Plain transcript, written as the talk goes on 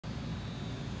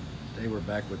Today we're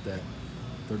back with that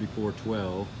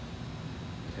 3412.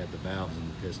 It had the valves in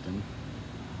the piston.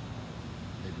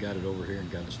 They've got it over here and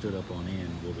got it stood up on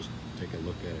end. We'll just take a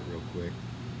look at it real quick.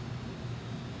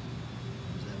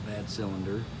 There's that bad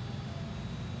cylinder.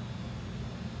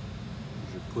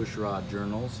 There's your push rod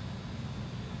journals.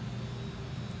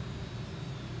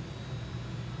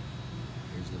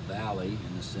 Here's the valley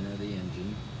in the center of the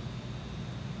engine.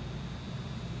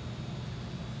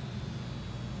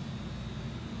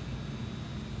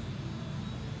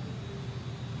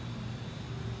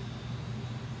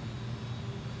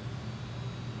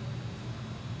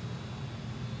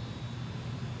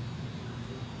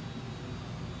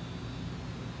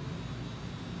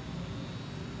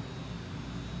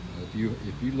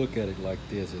 If you look at it like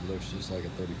this, it looks just like a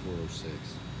 3406.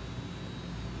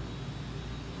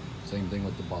 Same thing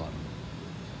with the bottom.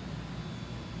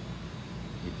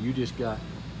 If you just got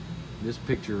this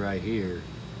picture right here,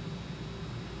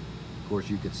 of course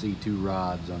you could see two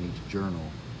rods on each journal,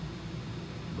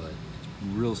 but it's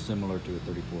real similar to a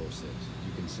 3406.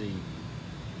 You can see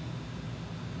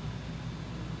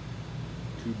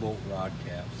two bolt rod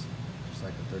caps, just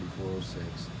like a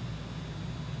 3406.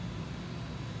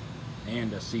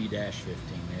 And a C-15.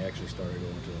 They actually started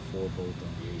going to a 4-bolt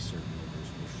on the Acer motors.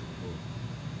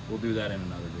 We'll do that in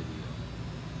another video.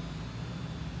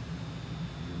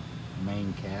 Your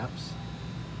main caps.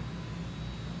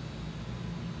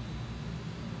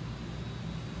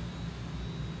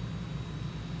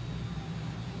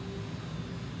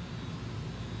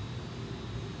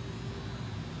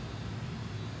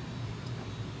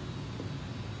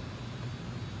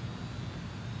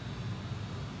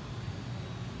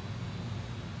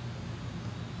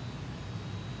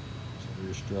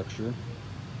 Rear structure.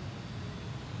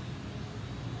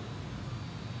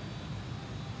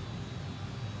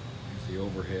 There's the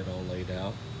overhead all laid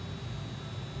out.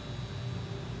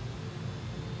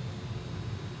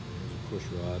 There's a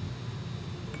push rod.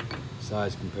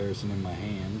 Size comparison in my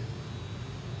hand.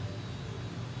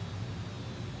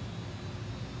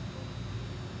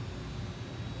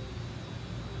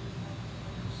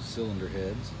 There's the cylinder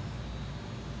heads.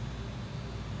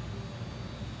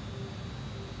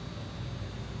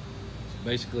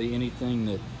 Basically anything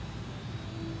that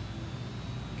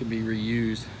can be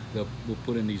reused, we'll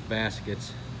put in these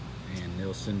baskets and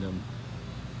they'll send them.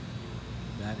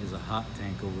 That is a hot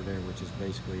tank over there, which is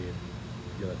basically, you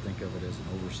gotta think of it as an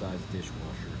oversized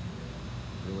dishwasher.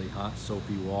 Really hot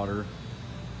soapy water.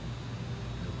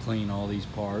 They'll clean all these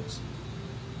parts.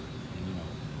 And, you know,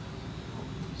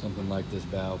 something like this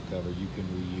valve cover you can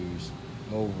reuse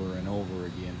over and over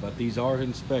again. But these are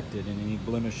inspected, and any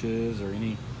blemishes or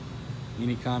any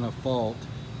kind of fault,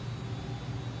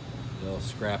 they'll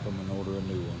scrap them and order a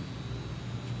new one.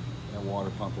 That water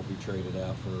pump will be traded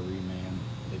out for a reman.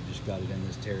 They've just got it in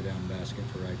this tear down basket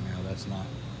for right now. That's not,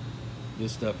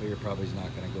 this stuff here probably is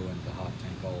not going to go into the hot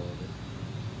tank, all of it.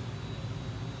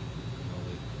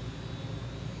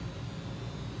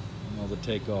 All the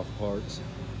takeoff parts.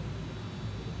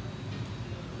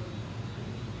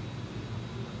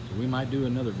 So we might do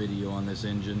another video on this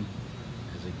engine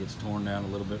as it gets torn down a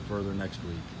little bit further next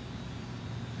week.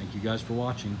 Thank you guys for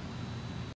watching.